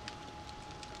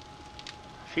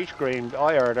 She screamed.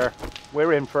 I heard her.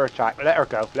 We're in for attack. Let her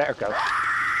go. Let her go.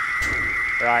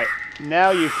 Right.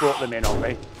 Now you've brought them in on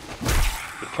me.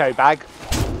 You cow bag.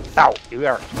 Ow. You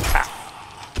hurt. Ow.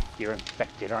 You're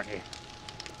infected, aren't you?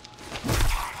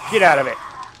 Get out of it.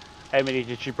 How many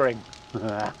did you bring?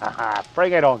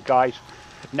 Bring it on, guys.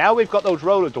 Now we've got those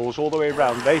roller doors all the way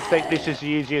around. They think this is the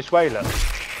easiest way, look.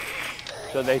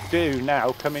 So they do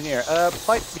now come in here.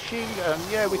 Pipe machine gun.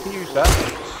 Yeah, we can use that.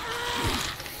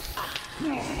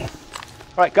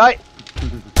 Right, guy.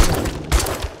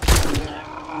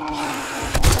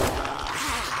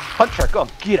 Puncher, go on.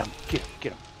 Get him. Get him.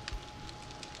 Get him.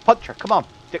 Puncher, come on.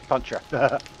 Dick puncher.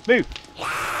 Move.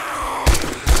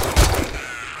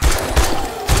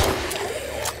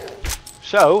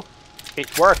 So,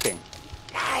 it's working.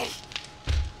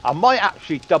 I might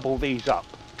actually double these up.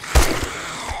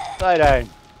 Lie down.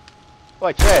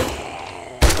 Right,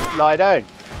 then. Lie down.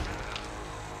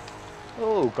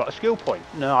 Oh, got a skill point.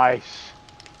 Nice.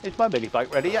 Is my mini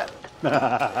bike ready yet? We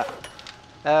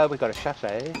got a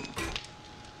chassis.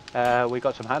 We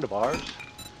got some handlebars.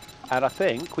 And I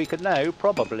think we can now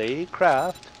probably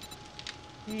craft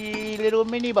a little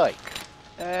mini bike.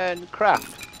 And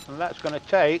craft. And that's going to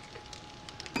take...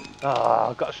 Oh,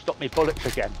 I've got to stop me bullets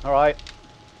again. Alright.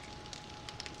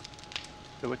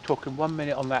 So we're talking 1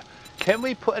 minute on that. Can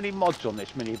we put any mods on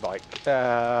this mini bike?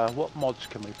 What mods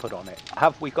can we put on it?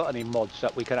 Have we got any mods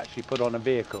that we can actually put on a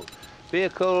vehicle?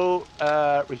 Vehicle,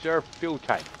 reserve fuel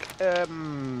tank.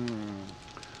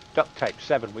 Duct tape,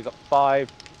 7. We got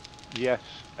 5. Yes,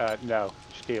 no,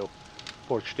 steel.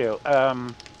 Forged steel.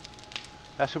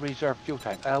 That's a reserve fuel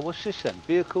tank. What's this then?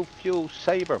 Vehicle fuel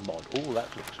saver mod. Oh,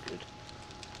 that looks good.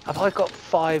 Have I got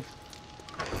 5?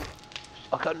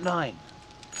 I've got 9.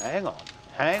 Hang on.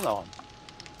 Hang on.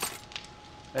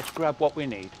 Let's grab what we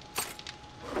need.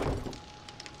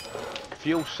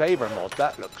 Fuel saver mod.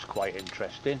 That looks quite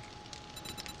interesting.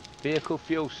 Vehicle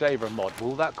fuel saver mod.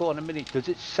 Will that go on a minute? Does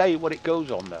it say what it goes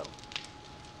on though?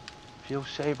 Fuel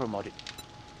saver mod. It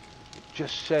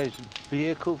just says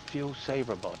vehicle fuel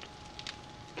saver mod.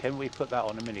 Can we put that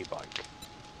on a mini bike?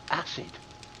 Acid.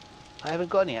 I haven't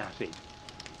got any acid.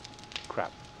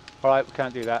 Crap. Alright, we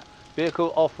can't do that.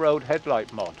 Vehicle off-road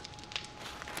headlight mod.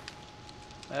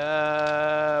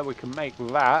 We can make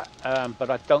that, but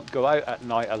I don't go out at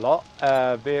night a lot.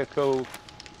 Vehicle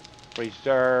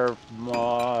reserve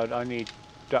mod. I need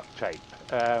duct tape.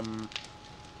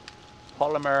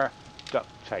 Polymer duct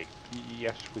tape.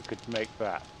 Yes, we could make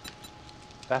that.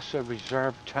 That's a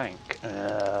reserve tank.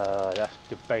 That's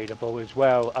debatable as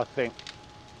well. I think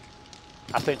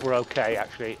we're okay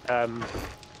actually.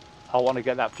 I want to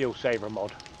get that fuel saver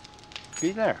mod.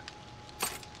 Be there.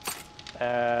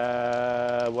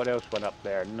 What else went up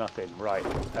there? Nothing. Right.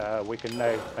 We can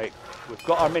now make... We've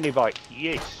got our mini bike.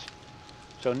 Yes.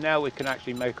 So now we can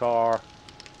actually make our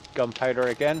gunpowder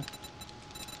again.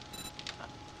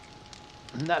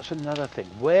 And that's another thing.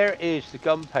 Where is the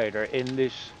gunpowder in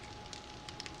this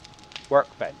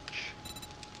workbench?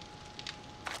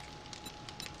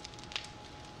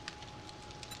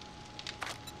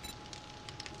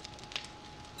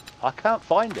 I can't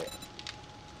find it.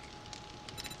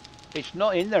 It's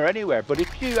not in there anywhere, but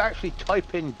if you actually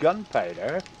type in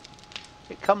gunpowder,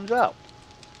 it comes up.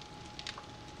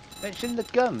 It's in the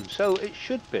gun, so it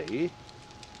should be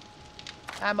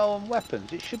ammo and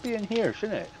weapons. It should be in here,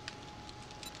 shouldn't it?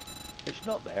 It's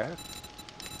not there.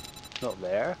 Not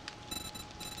there.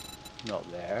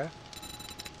 Not there.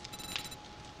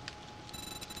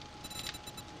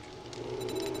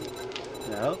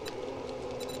 No.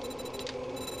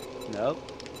 No.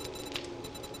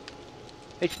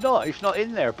 It's not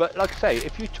in there, but like I say,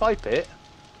 if you type it,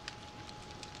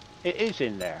 it is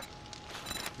in there.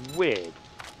 Weird.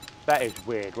 That is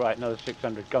weird. Right, another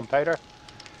 600 gunpowder.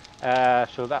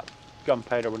 So that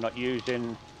gunpowder we're not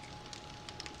using.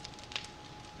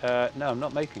 No, I'm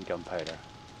not making gunpowder.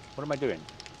 What am I doing?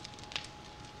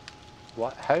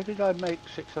 What? How did I make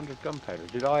 600 gunpowder?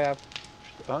 Did I have...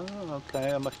 Oh,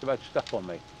 okay, I must have had stuff on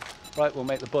me. Right, we'll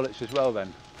make the bullets as well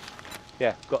then.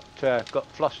 Yeah, got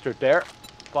flustered there.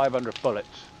 500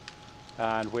 bullets.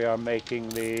 And we are making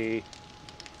the...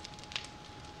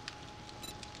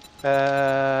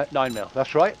 9mm,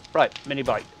 that's right. Right, mini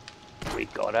bike. We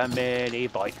got a mini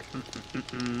bike.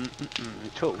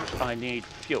 Tools, I need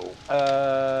fuel.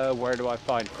 Where do I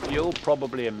find fuel?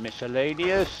 Probably in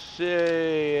miscellaneous.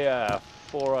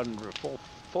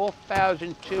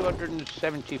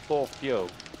 4,274 fuel.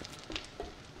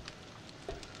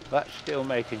 That's still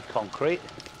making concrete.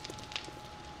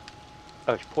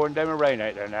 Oh, it's pouring down the rain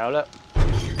out there now, look.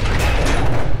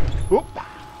 Whoop.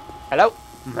 Hello.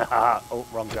 Oh,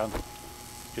 wrong gun.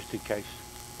 Just in case.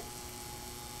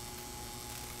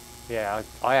 Yeah,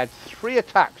 I had 3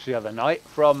 attacks the other night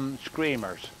from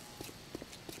screamers.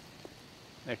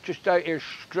 They're just out here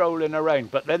strolling around,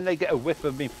 but then they get a whiff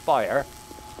of me fire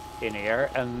in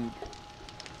here and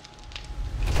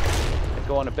they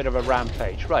go on a bit of a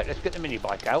rampage. Right, let's get the mini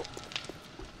bike out.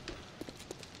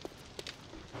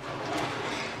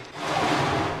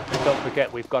 Don't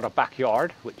forget we've got a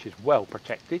backyard which is well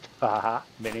protected. Haha,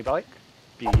 mini bike.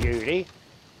 Beauty.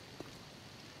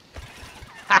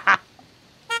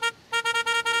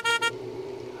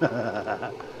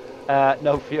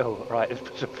 No fuel. Right, let's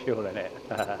put some fuel in it.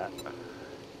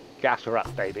 Gas her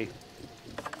up, baby.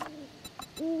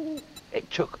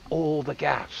 It took all the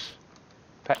gas.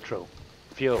 Petrol.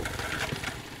 Fuel.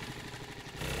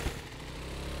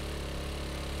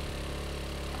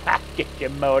 Get your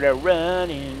motor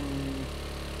running.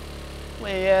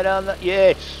 We're on the...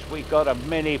 Yes, we got a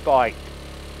mini bike.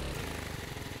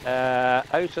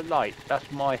 How's the light? That's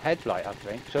my headlight, I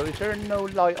think. So is there no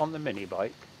light on the mini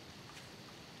bike?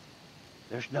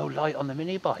 There's no light on the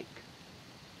mini bike.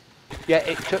 Yeah,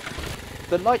 it took...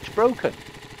 The light's broken.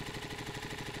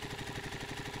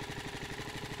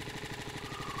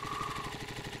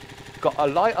 Got a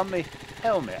light on my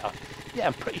helmet. Yeah,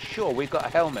 I'm pretty sure we've got a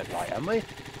helmet light, haven't we?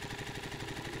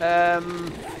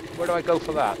 Where do I go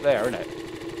for that? There, isn't it?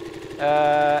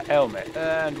 Helmet.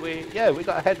 And we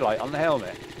got a headlight on the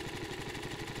helmet.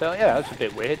 So yeah, that's a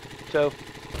bit weird. So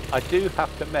I do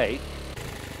have to make...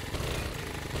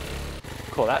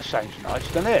 Cool, that sounds nice,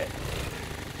 doesn't it?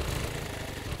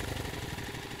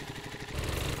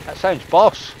 That sounds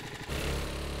boss.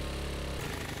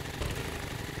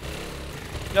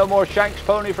 No more Shanks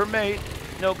pony for me.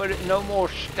 Nobody, no more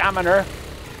stamina.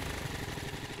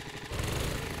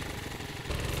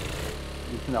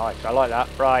 Nice, I like that.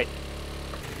 Right,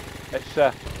 let's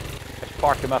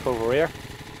park him up over here.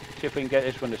 See if we can get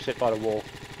this one to sit by the wall.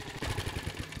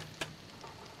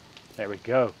 There we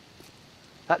go.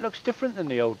 That looks different than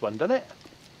the old one, doesn't it?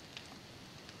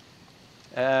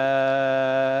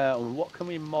 What can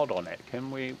we mod on it? Can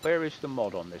we? Where is the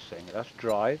mod on this thing? That's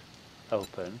drive,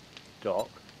 open, dock,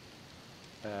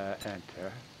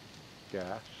 enter,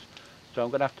 gas. So I'm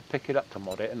going to have to pick it up to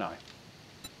mod it, ain't I?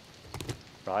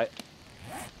 Right.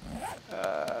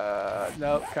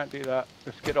 No, can't do that.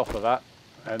 Let's get off of that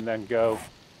and then go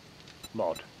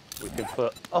mod. We can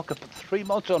put... Oh, I can put 3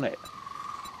 mods on it.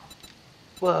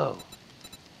 Whoa.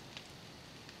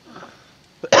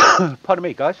 Pardon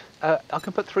me, guys. I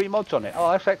can put 3 mods on it.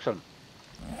 Oh, that's excellent.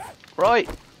 Right.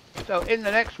 So in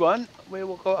the next one, we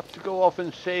will have to go off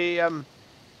and see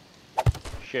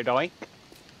Shadoink.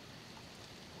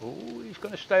 Oh, he's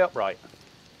going to stay upright.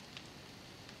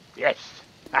 Yes.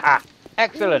 Haha.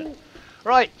 Excellent.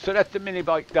 Right, so that's the mini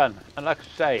bike done. And like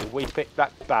I say, we picked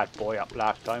that bad boy up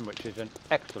last time, which is an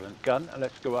excellent gun. And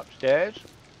let's go upstairs.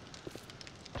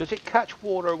 Does it catch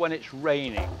water when it's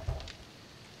raining?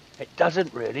 It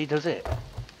doesn't really, does it?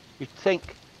 You'd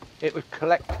think it would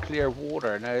collect clear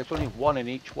water. Now, there's only one in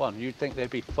each one. You'd think they'd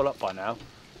be full up by now.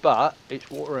 But it's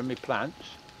watering my plants.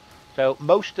 So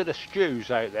most of the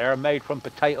stews out there are made from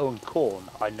potato and corn,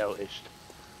 I noticed.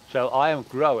 So I am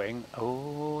growing,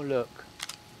 oh look,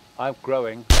 I'm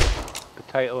growing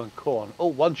potato and corn. Oh,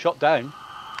 one shot down.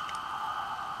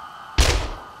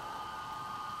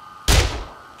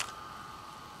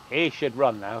 He should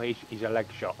run now, he's a leg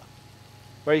shot.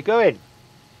 Where are you going?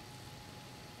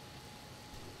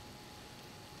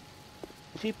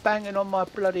 Is he banging on my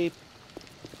bloody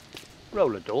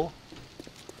roller door?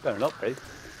 Better not be.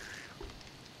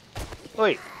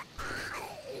 Oi!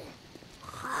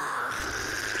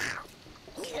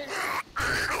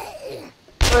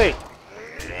 Oi!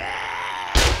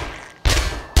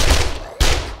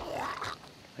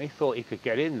 He thought he could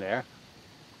get in there.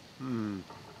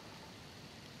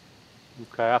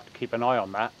 Okay, I have to keep an eye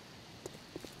on that.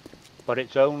 But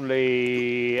it's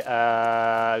only...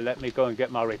 let me go and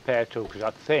get my repair tool, because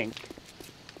I think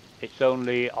it's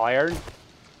only iron.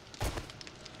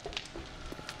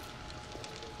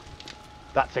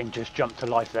 That thing just jumped to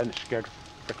life then. It scared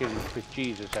freaking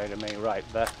Jesus out of me. Right,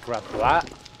 let's grab that.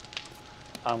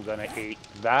 I'm going to eat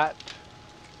that.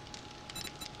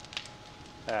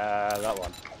 That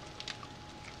one.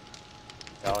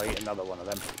 I'll eat another one of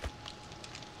them.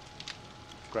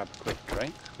 Grab a quick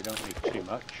drink. We don't need too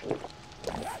much.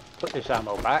 Put this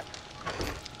ammo back.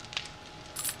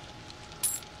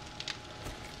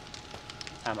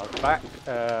 Ammo's back.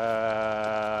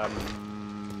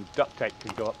 Duct tape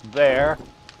can go up there.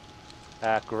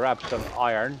 Grab some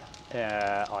iron.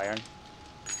 Iron.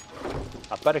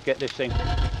 I better get this thing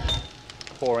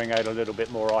pouring out a little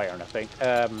bit more iron, I think.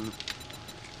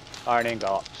 Iron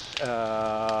ingots.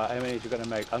 How many is it going to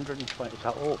make? 120. Is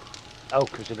that all? Oh,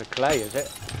 because of the clay, is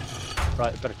it?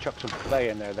 Right, better chuck some clay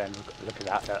in there then. Look at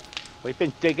that. Look. We've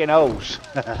been digging holes.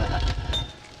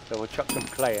 So we'll chuck some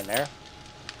clay in there.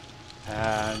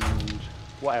 And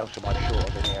what else am I short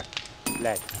of in here?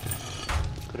 Lead.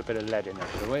 Put a bit of lead in there,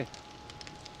 shall we?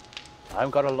 I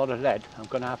haven't got a lot of lead. I'm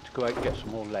going to have to go out and get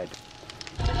some more lead.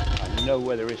 I know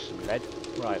where there is some lead.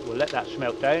 Right, we'll let that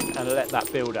smelt down and let that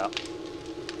build up.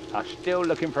 I'm still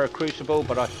looking for a crucible,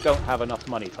 but I don't have enough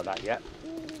money for that yet.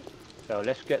 So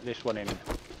let's get this one in.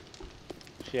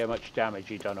 See how much damage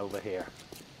he done over here.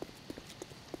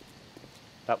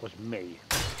 That was me.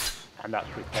 And that's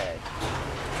repaired.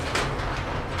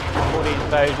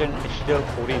 14,000. It's still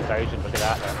 14,000. Look at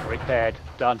that. That's repaired.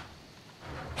 Done.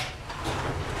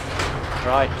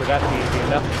 Right, so that's easy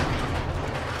enough.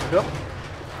 Yep.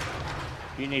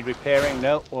 You need repairing?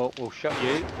 No, we'll shut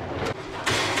you.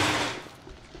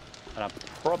 And I'm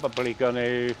probably going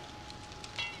to...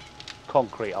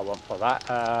 Concrete I want for that.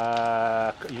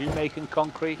 Are you making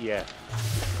concrete? Yeah.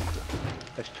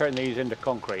 Let's turn these into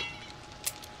concrete.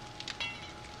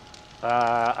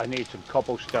 I need some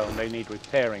cobblestone. They need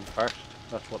repairing first.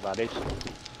 That's what that is.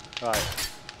 Right.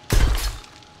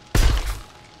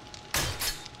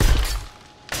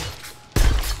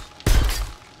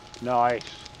 Nice.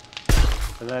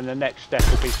 And then the next step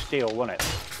will be steel, won't it?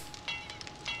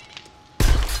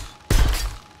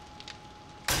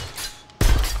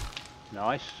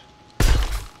 Nice.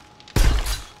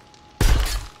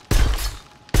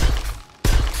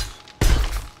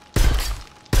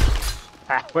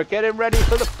 Ah, we're getting ready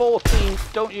for the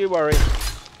 14th, don't you worry.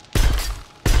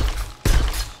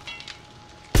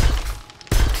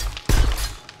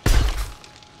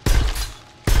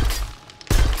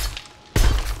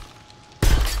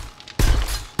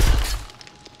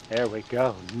 There we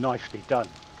go, nicely done.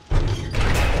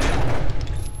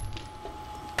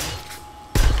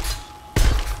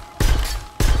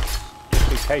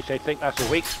 Just in case they think that's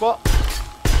a weak spot.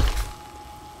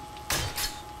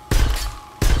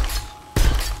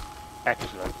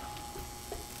 Excellent.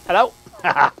 Hello.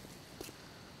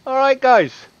 Alright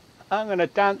guys, I'm going to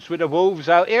dance with the wolves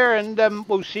out here and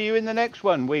we'll see you in the next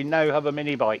one. We now have a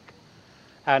mini bike.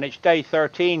 And it's day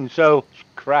 13, so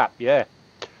crap, yeah.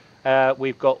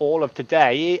 We've got all of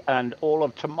today and all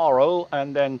of tomorrow,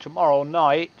 and then tomorrow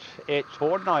night it's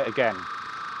Horde night again.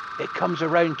 It comes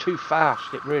around too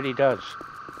fast, it really does.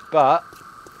 But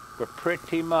we're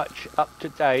pretty much up to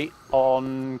date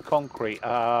on concrete.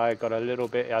 I got a little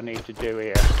bit I need to do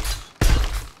here.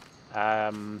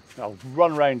 I'll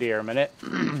run around here a minute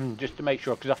just to make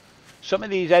sure, because some of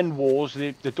these end walls,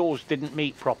 the doors didn't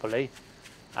meet properly,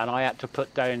 and I had to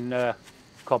put down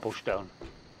cobblestone.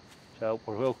 So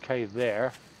we're okay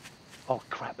there. Oh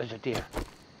crap, there's a deer.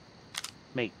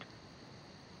 Meat.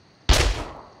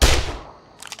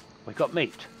 We got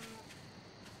meat.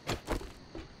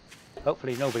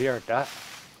 Hopefully nobody heard that.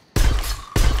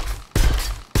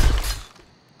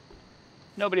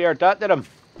 Nobody heard that, did them?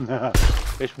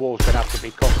 This wall's going to have to be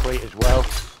concrete as well.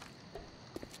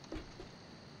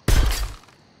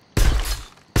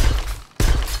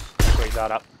 Break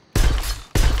that up.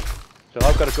 So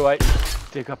I've got to go out and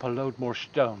dig up a load more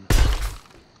stone.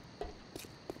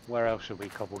 Where else are we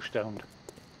cobblestoned?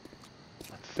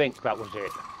 I think that was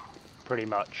it. Pretty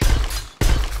much.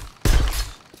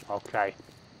 Okay.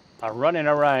 I'm running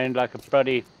around like a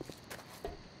bloody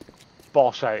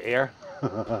boss out here.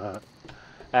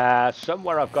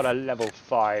 Somewhere I've got a level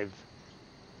 5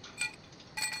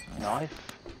 knife.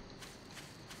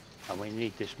 And we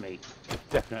need this meat.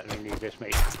 Definitely need this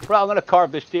meat. Right, I'm going to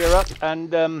carve this deer up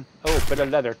and, oh, a bit of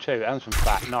leather too, and some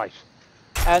fat, nice.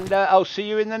 And I'll see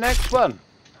you in the next one.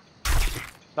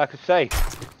 Like I say,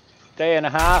 day and a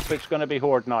half, it's going to be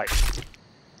horde night.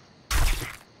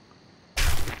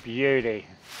 Beauty.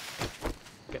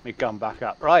 Get my gun back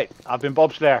up. Right, I've been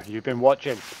BobSlayer. You've been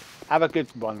watching. Have a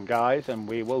good one, guys, and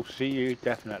we will see you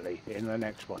definitely in the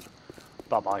next one.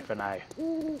 Bye-bye for now.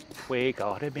 We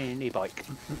got a mini bike.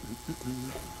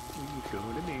 We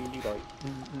got a mini bike.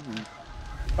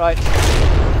 Right,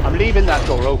 I'm leaving that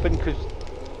door open because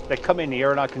they come in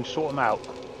here and I can sort them out.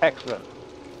 Excellent.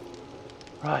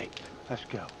 Right, let's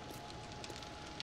go.